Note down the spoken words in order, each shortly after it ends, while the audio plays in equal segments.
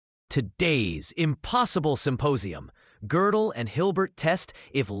Today's impossible symposium. Gödel and Hilbert test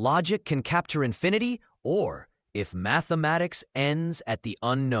if logic can capture infinity or if mathematics ends at the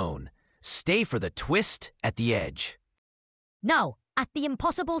unknown. Stay for the twist at the edge. Now, at the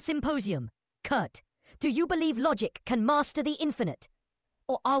impossible symposium, Kurt, do you believe logic can master the infinite?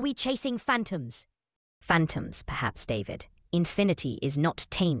 Or are we chasing phantoms? Phantoms, perhaps, David. Infinity is not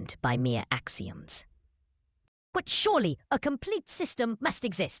tamed by mere axioms. But surely a complete system must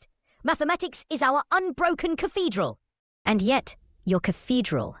exist. Mathematics is our unbroken cathedral. And yet, your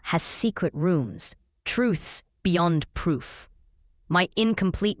cathedral has secret rooms, truths beyond proof. My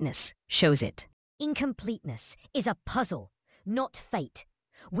incompleteness shows it. Incompleteness is a puzzle, not fate.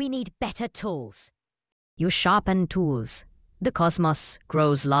 We need better tools. You sharpen tools. The cosmos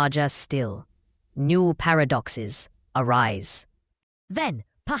grows larger still. New paradoxes arise. Then,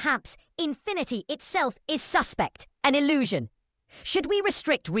 perhaps, infinity itself is suspect, an illusion. Should we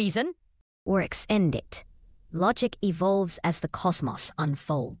restrict reason? Or extend it. Logic evolves as the cosmos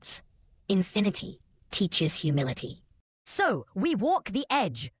unfolds. Infinity teaches humility. So, we walk the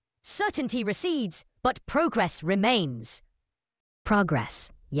edge. Certainty recedes, but progress remains.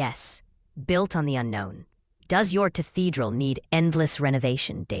 Progress, yes. Built on the unknown. Does your cathedral need endless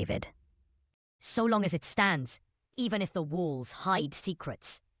renovation, David? So long as it stands, even if the walls hide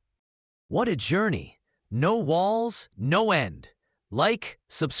secrets. What a journey. No walls, no end. Like,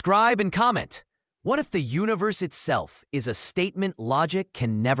 subscribe, and comment. What if the universe itself is a statement logic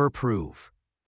can never prove?